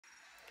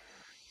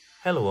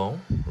Hello all,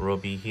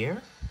 Roby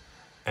here,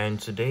 and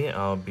today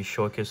I'll be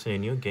showcasing a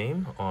new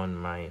game on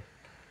my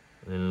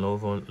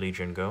Lenovo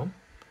Legion GO,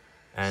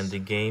 and the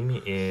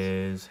game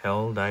is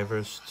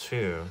Helldivers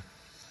 2.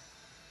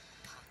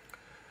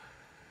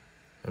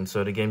 And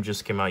so the game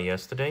just came out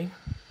yesterday.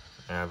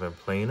 I've been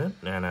playing it,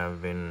 and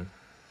I've been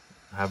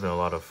having a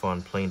lot of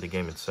fun playing the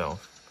game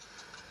itself.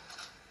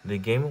 The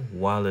game,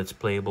 while it's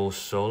playable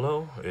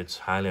solo, it's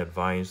highly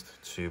advised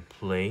to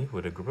play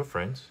with a group of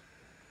friends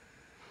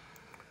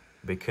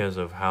because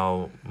of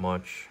how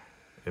much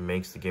it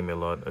makes the game a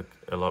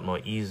lot more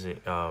easy,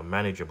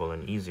 manageable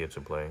and easier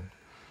to play.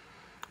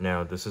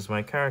 Now this is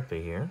my character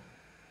here.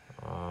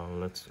 I'll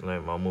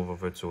move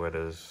over to where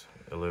there's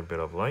a little bit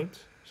of light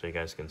so you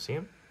guys can see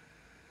him.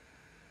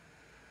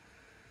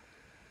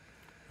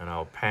 And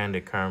I'll pan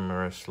the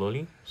camera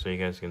slowly so you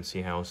guys can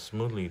see how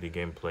smoothly the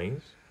game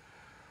plays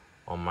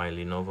on my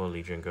Lenovo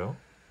Legion GO.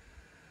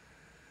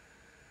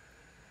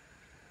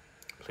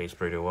 Plays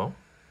pretty well.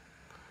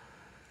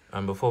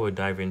 And before we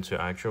dive into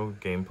actual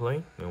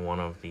gameplay in one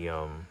of the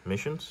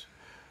missions,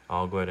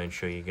 I'll go ahead and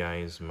show you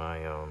guys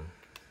my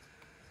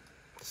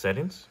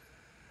settings.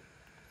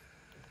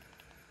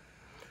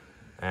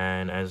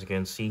 And as you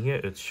can see here,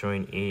 it's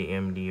showing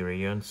AMD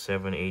Radeon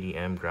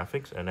 780M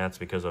graphics, and that's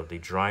because of the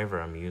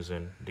driver I'm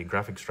using, the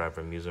graphics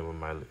driver I'm using with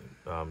my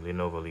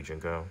Lenovo Legion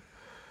GO.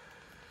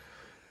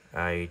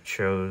 I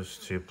chose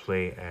to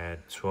play at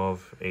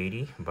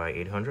 1280 by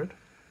 800,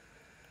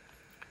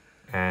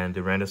 and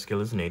the render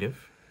skill is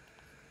native.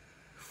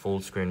 Full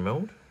screen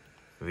mode,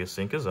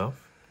 VSync is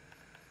off,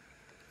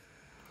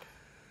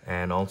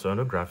 and also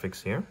under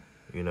graphics here,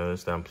 you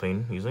notice that I'm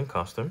playing using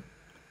custom.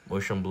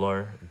 Motion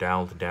blur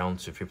dialed down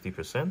to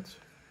 50%.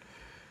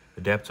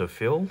 The depth of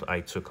field I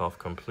took off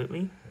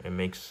completely. It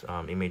makes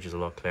images a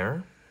lot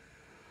clearer.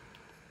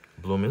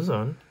 Bloom is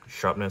on.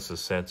 Sharpness is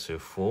set to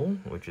full,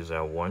 which is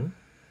at 1.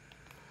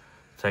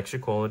 Texture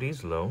quality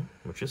is low,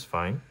 which is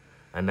fine,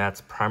 and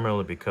that's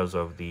primarily because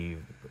of the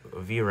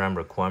VRAM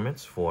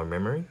requirements for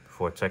memory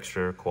for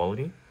texture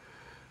quality.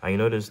 I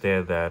noticed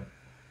there that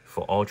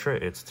for Ultra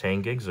it's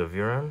 10 gigs of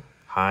VRAM,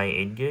 high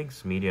 8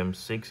 gigs, medium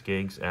 6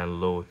 gigs, and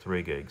low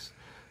 3 gigs.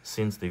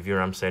 Since the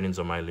VRAM settings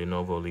on my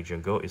Lenovo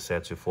Legion GO is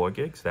set to 4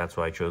 gigs, that's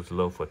why I chose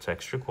low for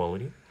texture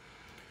quality.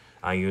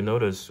 And you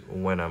notice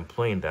when I'm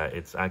playing that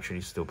it's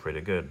actually still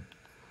pretty good.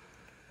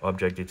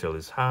 Object detail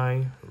is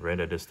high,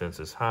 render distance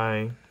is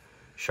high,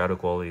 shadow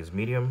quality is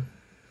medium,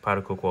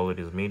 particle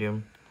quality is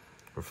medium,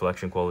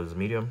 reflection quality is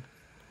medium,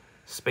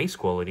 space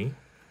quality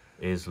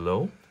is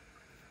low,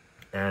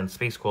 and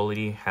space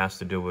quality has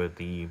to do with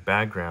the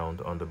background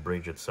on the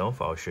bridge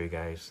itself. I'll show you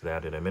guys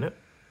that in a minute.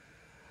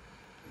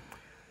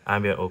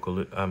 Ambient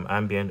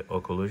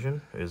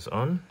occlusion is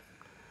on,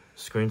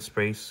 screen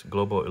space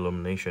global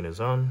illumination is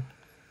on,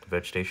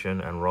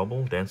 vegetation and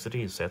rubble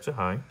density is set to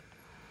high,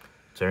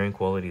 terrain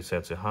quality is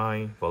set to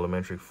high,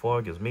 volumetric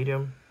fog is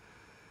medium,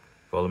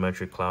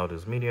 volumetric cloud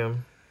is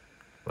medium,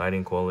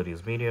 lighting quality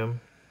is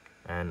medium,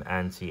 and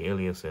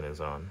anti-aliasing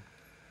is on.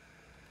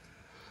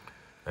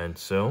 And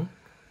so,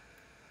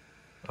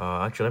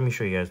 actually let me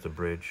show you guys the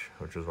bridge,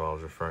 which is what I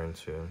was referring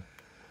to.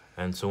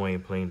 And so when you're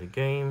playing the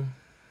game,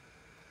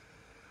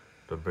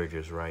 the bridge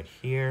is right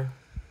here.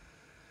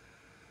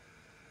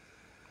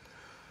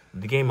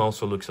 The game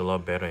also looks a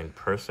lot better in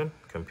person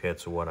compared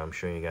to what I'm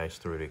showing you guys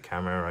through the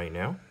camera right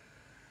now.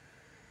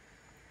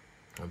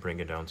 I'll bring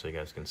it down so you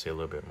guys can see a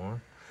little bit more.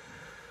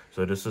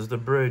 So this is the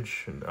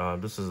bridge.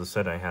 This is the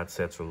set I had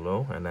set to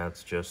low, and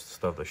that's just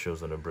stuff that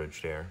shows on the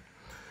bridge there.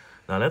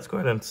 Now let's go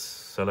ahead and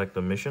select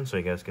the mission so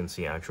you guys can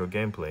see actual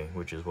gameplay,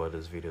 which is what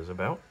this video is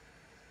about.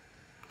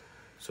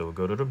 So we'll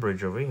go to the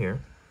bridge over here.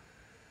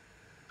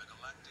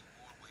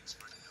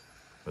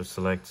 Let's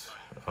select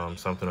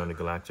something on the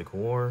Galactic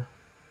War.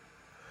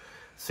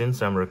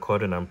 Since I'm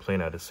recording, I'm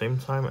playing at the same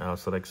time, I'll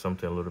select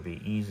something a little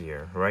bit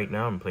easier. Right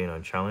now I'm playing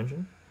on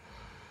challenging,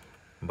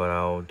 but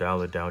I'll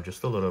dial it down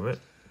just a little bit.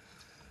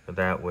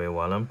 That way,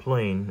 while I'm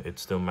playing,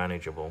 it's still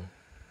manageable,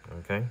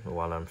 okay,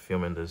 while I'm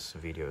filming this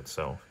video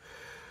itself.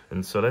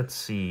 And so let's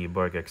see,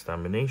 bug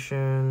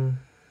extermination,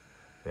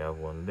 we have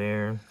one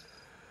there,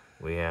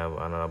 we have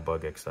another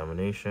bug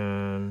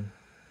extermination,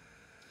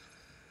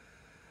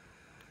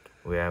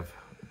 we have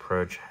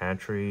purge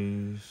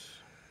hatcheries,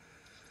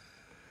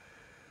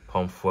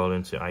 pump fuel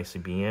into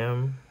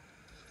ICBM,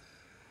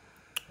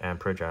 and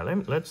purge.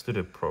 Let's do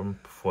the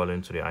pump fuel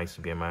into the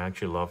ICBM. I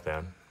actually love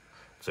that.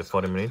 It's a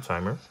 40-minute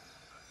timer.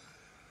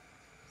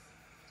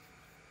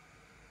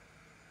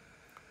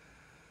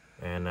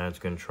 And now it's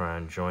going to try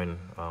and join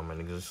an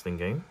existing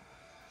game.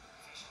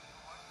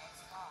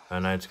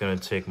 And now it's going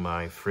to take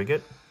my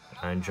frigate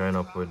and join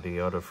up with the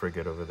other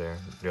frigate over there,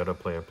 the other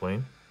player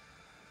plane.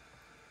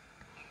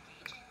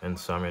 And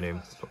so I'm in a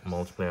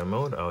multiplayer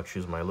mode. I'll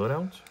choose my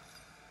loadout.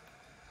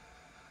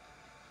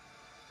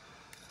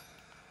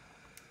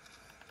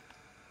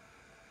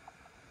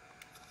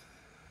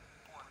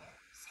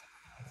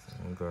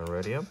 I'm going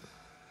ready up.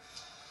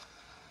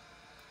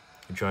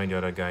 Join the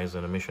other guys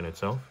in the mission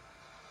itself.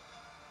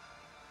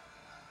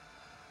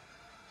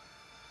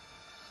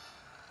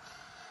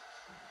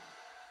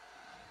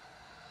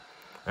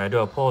 I do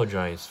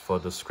apologize for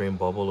the screen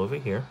bubble over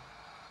here,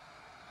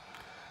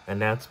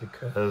 and that's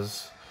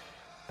because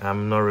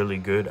I'm not really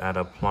good at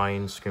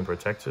applying screen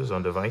protectors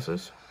on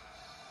devices.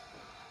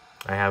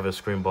 I have a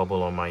screen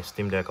bubble on my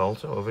Steam Deck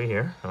also over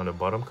here on the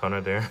bottom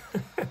corner there.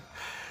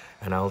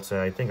 And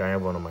also, I think I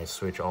have one on my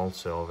Switch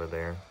also over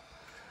there.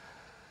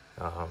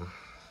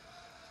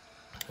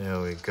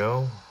 There we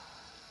go.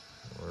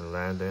 We're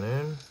landing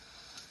in.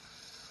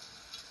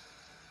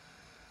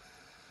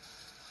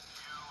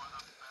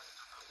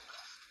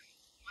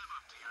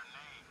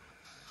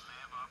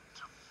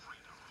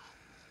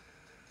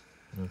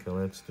 Okay,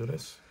 let's do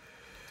this.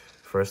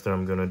 First thing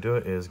I'm gonna do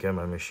is get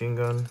my machine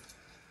gun.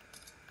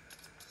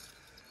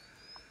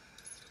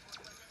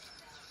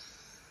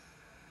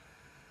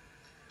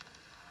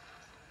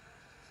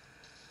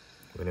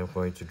 Waiting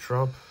for it to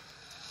drop.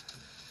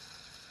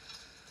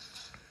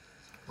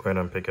 Go ahead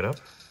and pick it up.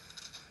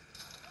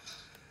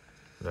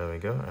 There we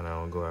go, and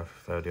I'll go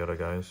after the other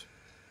guys.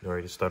 They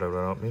already started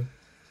without me.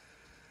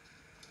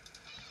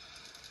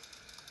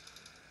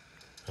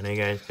 And you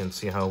guys can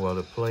see how well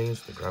it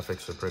plays. The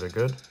graphics are pretty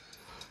good.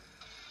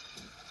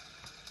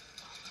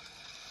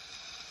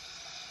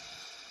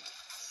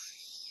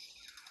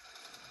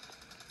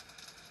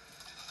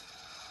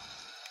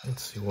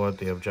 Let's see what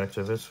the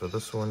objective is for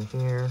this one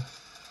here.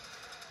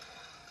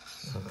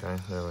 Okay,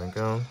 there we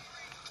go.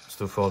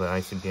 Still for the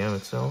ICBM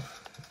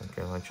itself.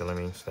 Okay, actually, let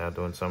me start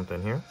doing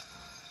something here.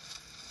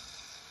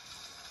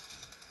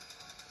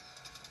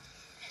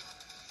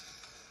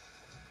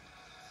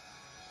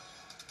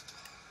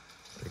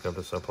 Pick up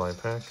the supply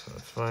pack,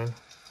 that's fine.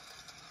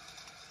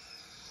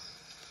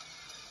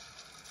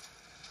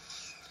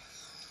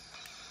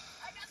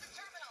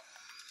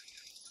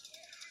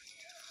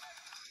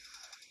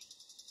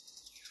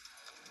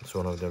 It's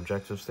one of the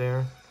objectives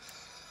there.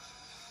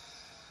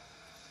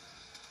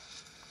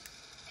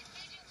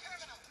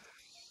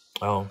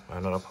 Oh,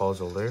 another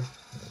puzzle there.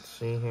 Let's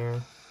see here.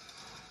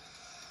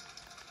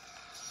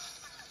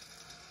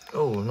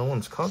 Oh, no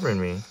one's covering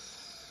me.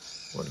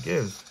 What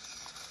gives?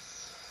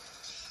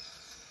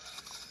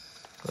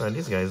 What are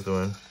these guys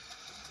doing?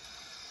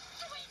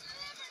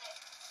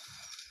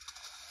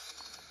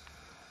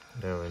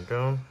 There we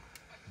go.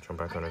 Jump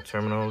back on the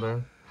terminal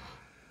there.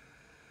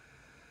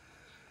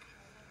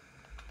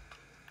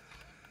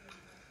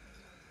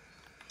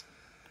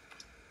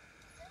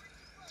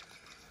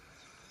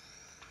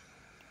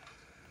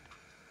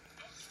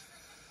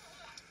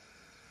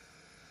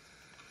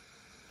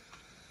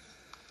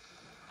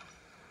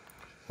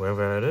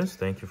 Wherever it is,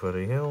 thank you for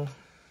the heal.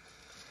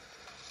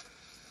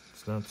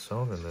 It's not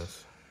solving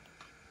this.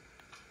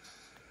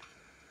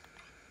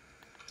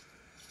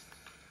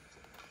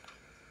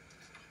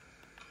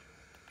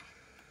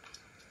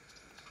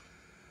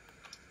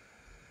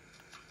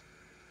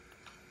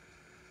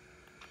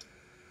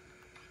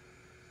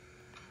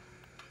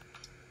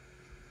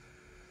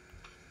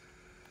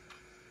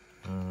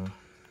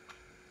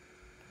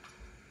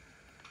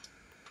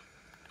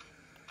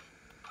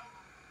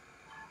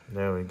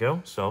 There we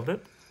go, solved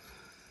it.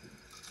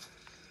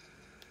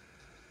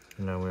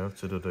 Now we have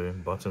to do the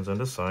buttons on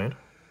the side.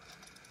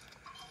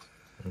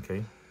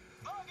 Okay,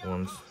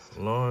 one's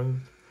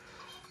long.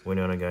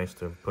 Waiting on the guys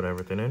to put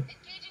everything in.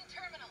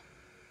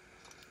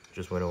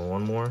 Just wait on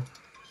one more.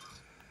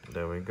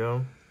 There we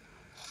go.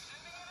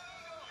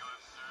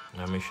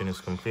 Our mission is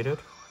completed.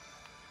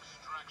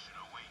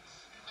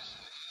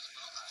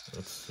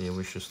 Let's see,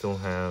 we should still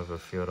have a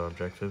few other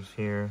objectives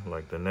here,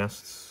 like the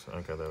nests.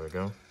 Okay, there we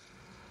go.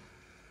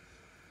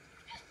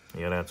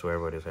 Yeah, that's where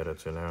everybody's headed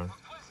to now.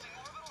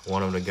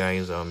 One of the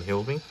guys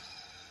healed me.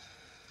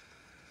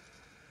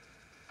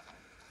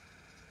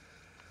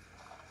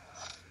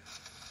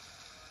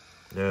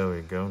 There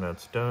we go,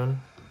 that's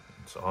done.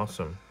 It's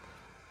awesome.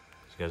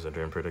 These guys are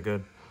doing pretty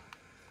good.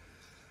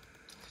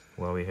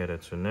 While we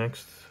headed to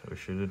next, we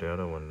should do the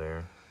other one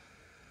there.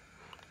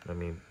 Let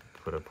me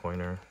put a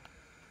pointer.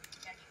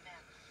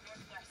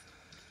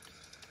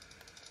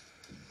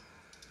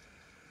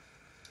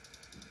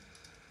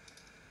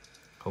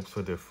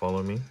 Hopefully they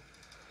follow me.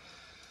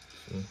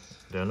 See,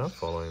 they're not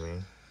following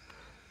me.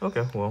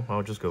 Okay, well,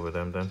 I'll just go with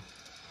them then.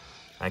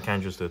 I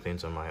can't just do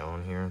things on my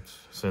own here,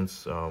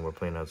 since we're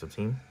playing as a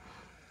team.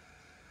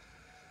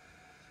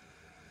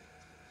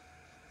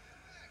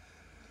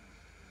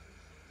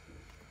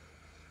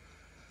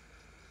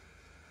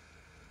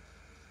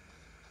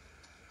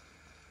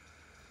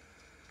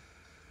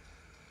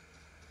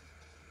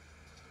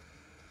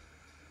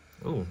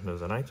 Ooh,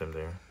 there's an item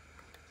there.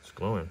 It's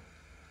glowing.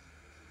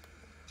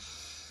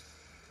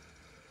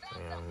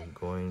 I'm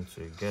going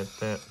to get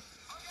that.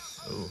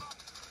 Ooh.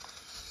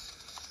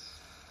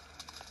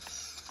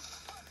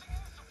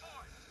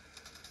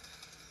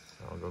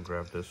 I'll go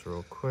grab this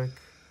real quick.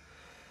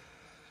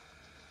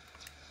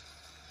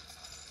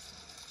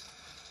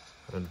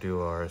 And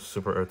do our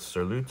Super Earth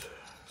Salute.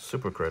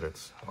 Super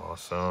credits.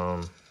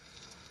 Awesome.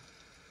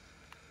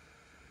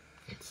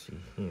 Let's see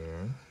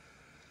here.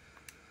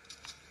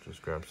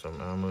 Just grab some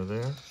ammo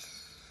there.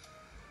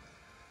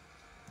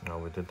 Oh,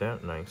 we did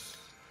that. Nice.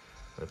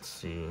 Let's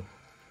see.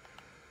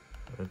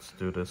 Let's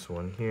do this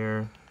one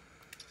here.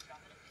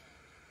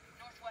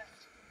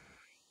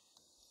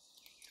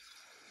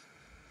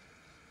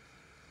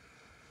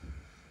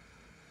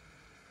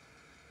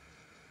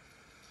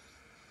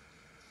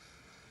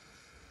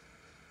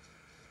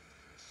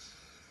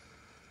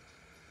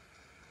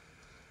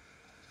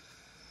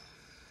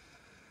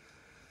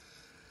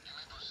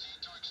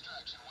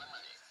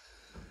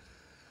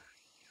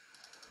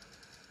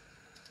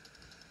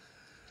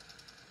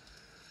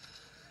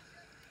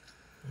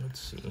 Let's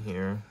see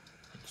here.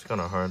 It's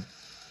kind of hard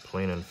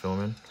playing and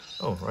filming.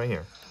 Oh, right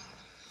here.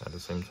 At the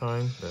same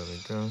time. There we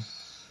go.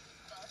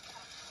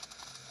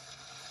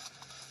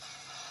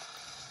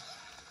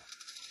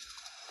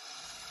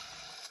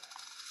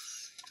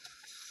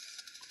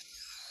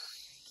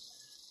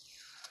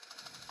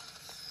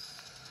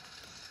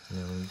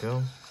 There we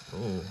go.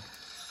 Oh.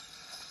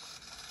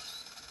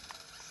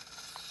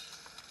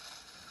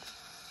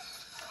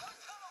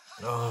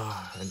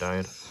 Oh, I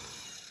died.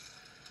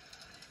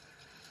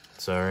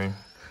 Sorry.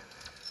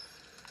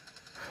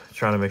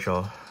 Trying to make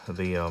sure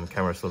the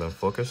camera's still in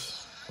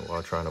focus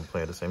while trying to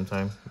play at the same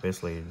time.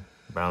 Basically,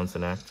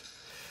 balancing act.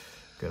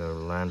 Gonna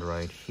land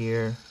right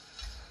here.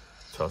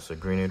 Toss a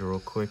grenade real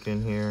quick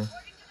in here.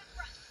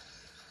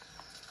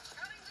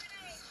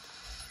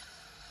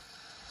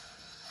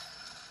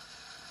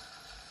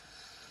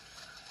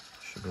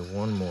 Should be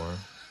one more.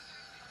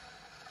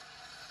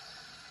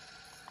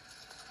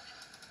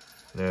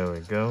 There we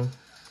go.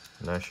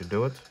 That should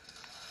do it.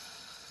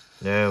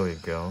 There we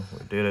go.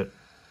 We did it.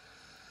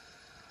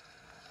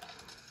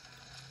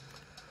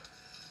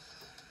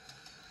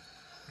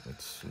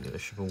 Let's see. There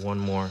should be one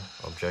more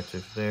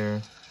objective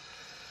there.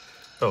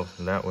 Oh,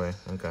 that way.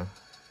 Okay.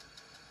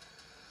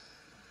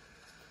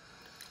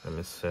 Let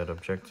me set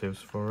objectives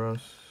for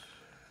us.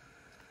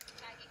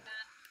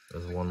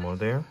 There's one more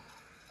there.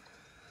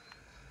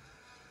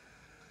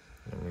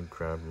 Let me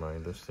grab my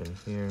this thing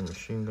here.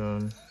 Machine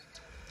gun.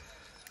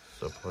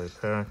 Supply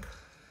pack.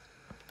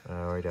 I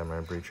already got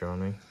my breacher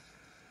on me.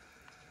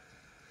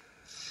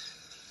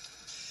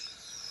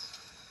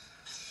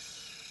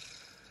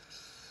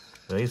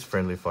 There is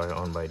friendly fire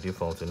on by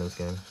default in this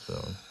game, so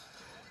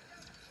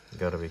you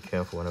gotta be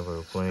careful whenever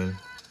we're playing.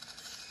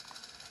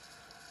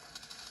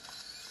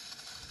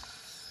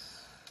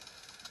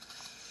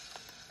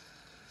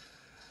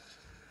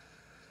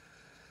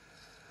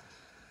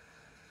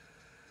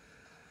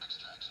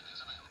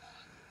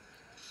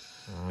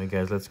 Alright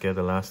guys, let's get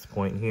the last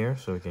point here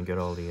so we can get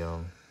all the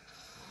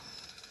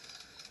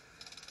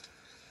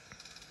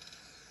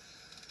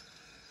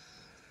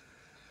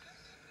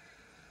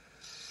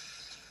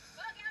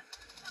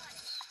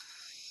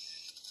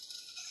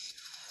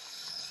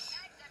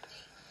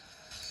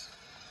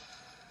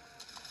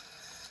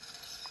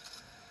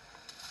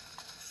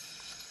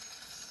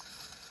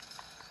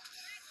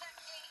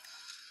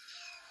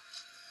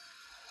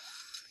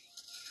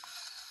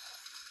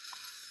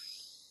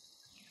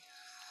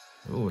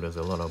ooh, there's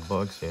a lot of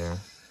bugs here.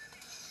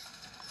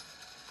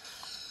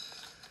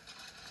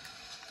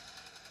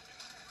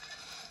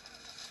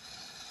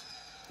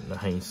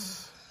 Nice.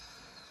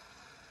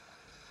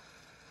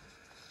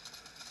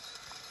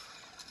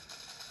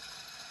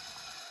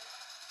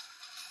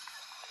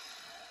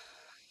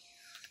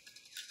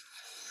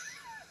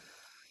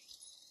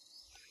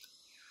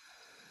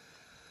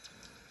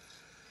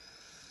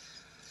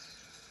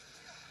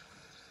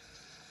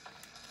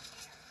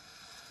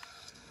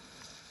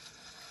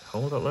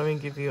 Hold up, let me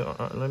give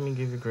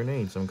you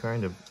grenades. I'm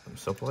kind of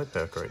supply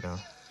pack right now.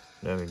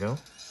 There we go.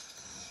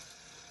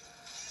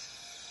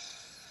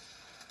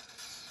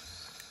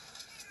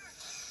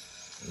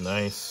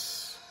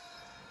 Nice.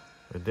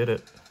 We did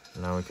it.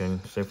 Now we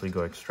can safely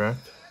go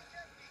extract.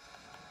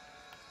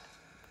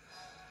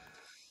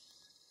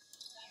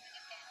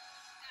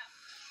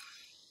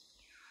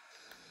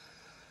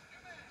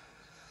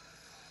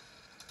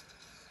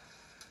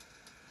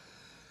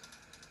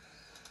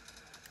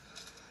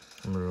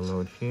 I'm gonna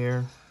reload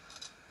here.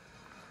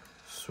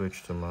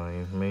 Switch to my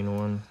main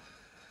one.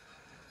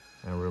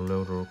 And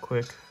reload real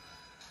quick.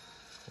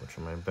 Watch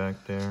my back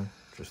there,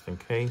 just in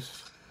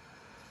case.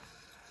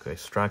 Okay,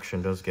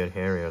 extraction does get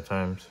hairy at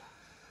times.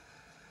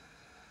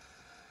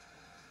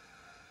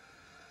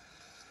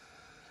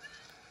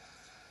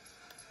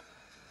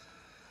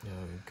 There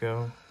we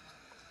go.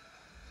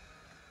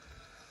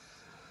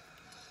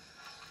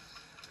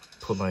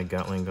 Put my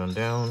Gatling gun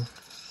down.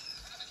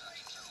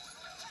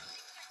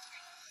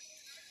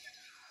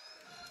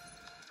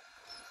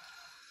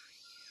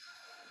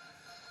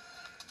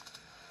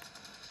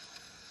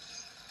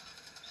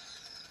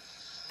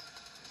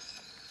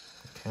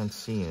 Can't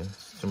see it,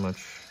 it's too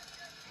much.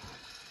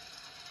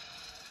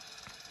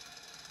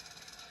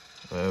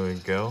 There we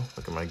go.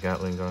 Look at my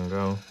Gatling gun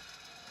go.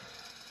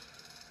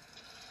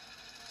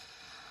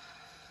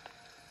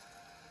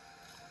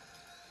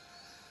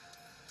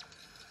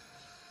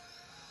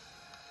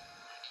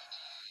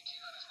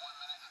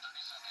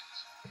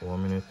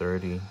 One minute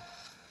 30.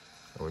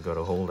 We got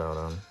a holdout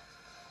on.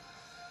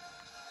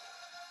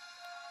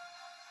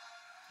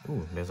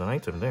 Ooh, there's an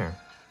item there.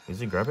 Is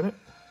he grabbing it?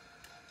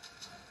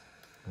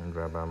 and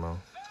grab ammo.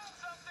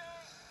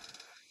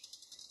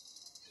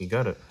 He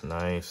got it.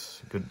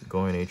 Nice. Good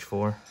going,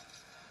 H4.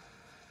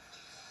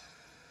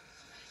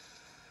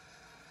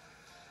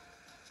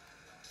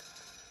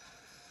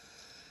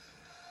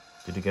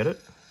 Did you get it?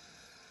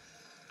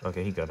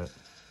 Okay, he got it.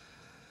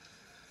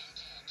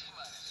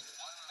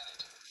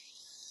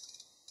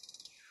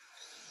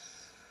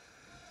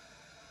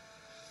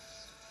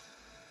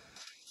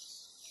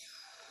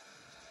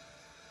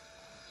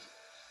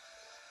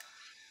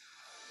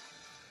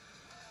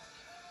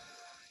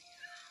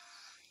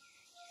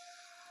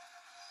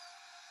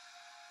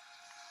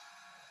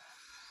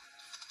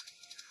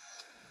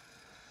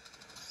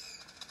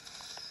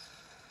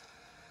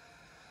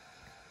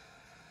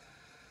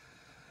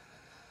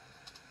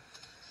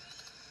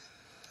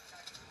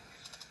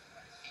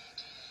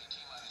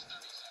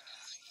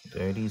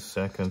 Thirty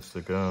seconds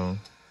to go.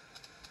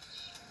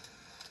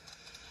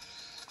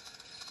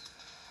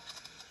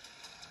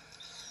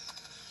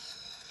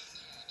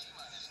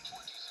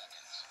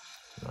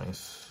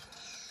 Nice.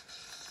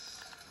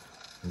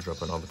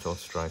 Drop an orbital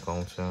strike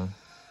also.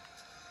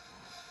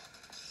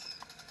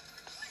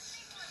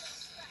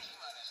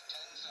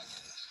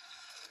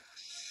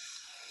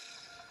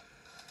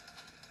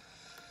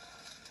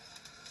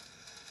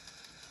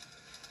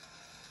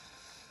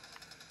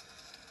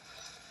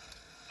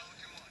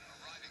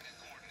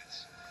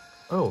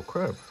 Oh,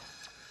 crap.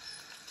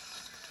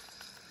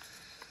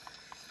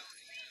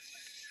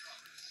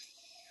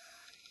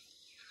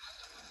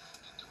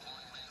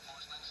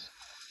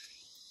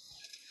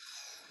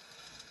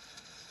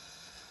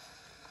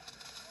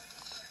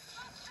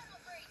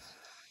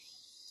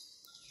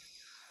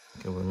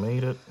 Okay, we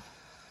made it.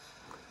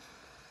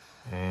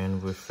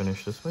 And we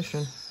finished this mission.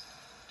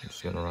 I'm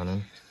just gonna run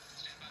in.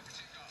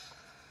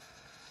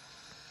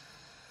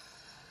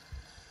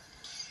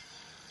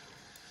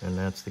 And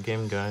that's the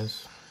game,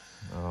 guys.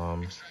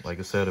 Like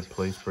I said, it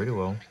plays pretty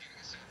well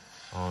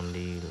on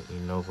the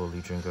Lenovo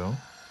Legion GO.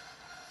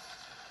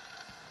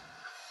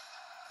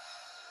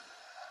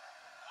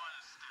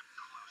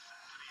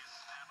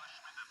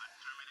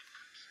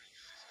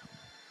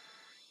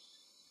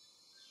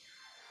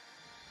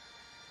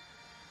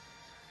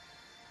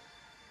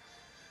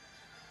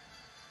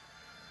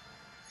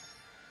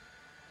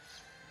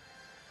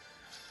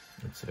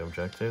 Let's see the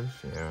objectives.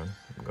 Yeah,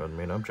 got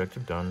main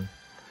objective done.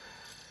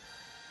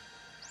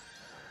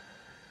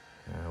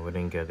 We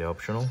didn't get the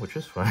optional, which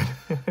is fine.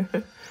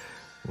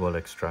 Well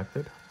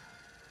extracted.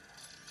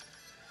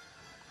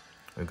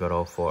 We got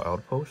all 4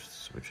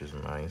 outposts, which is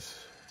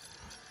nice.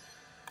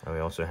 And we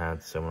also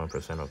had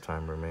 71% of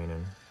time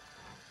remaining.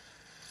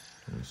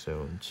 And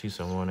so,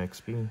 G71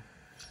 XP. And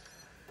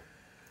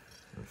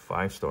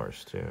 5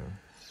 stars too.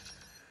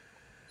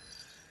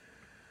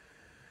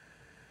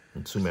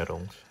 And 2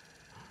 medals.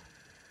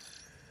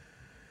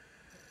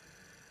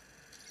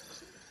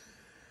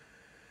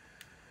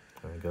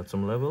 I got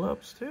some level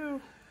ups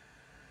too.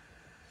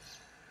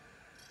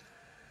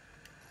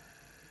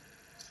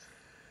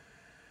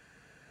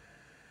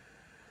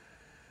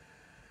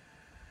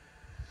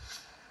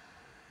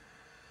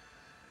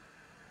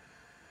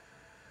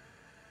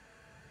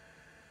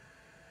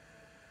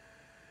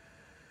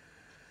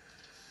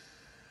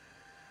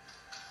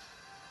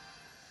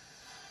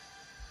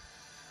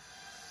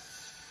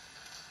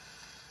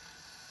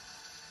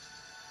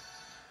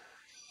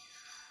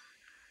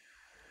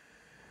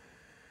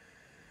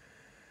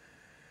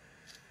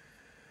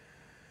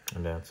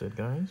 And that's it,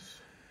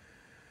 guys.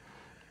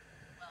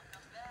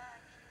 Welcome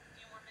back. A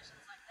few more missions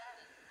like that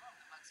and we'll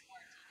the Bucks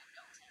quarantine in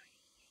no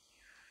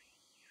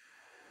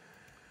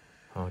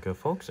time. Okay,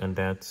 folks, and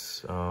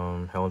that's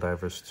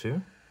Helldivers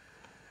 2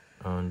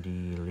 on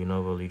the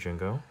Lenovo Legion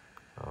GO.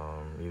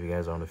 If you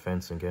guys are on the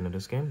fence and get into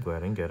this game, go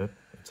ahead and get it.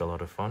 It's a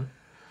lot of fun.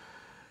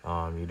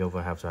 You don't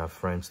have to have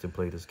friends to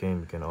play this game.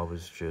 You can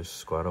always just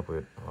squad up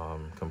with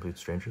complete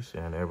strangers,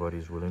 and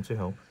everybody's willing to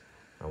help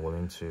and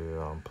willing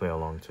to play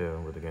along too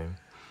with the game.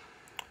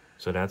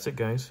 So that's it,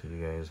 guys. You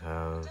guys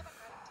have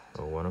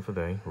a wonderful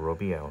day.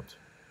 Roby out.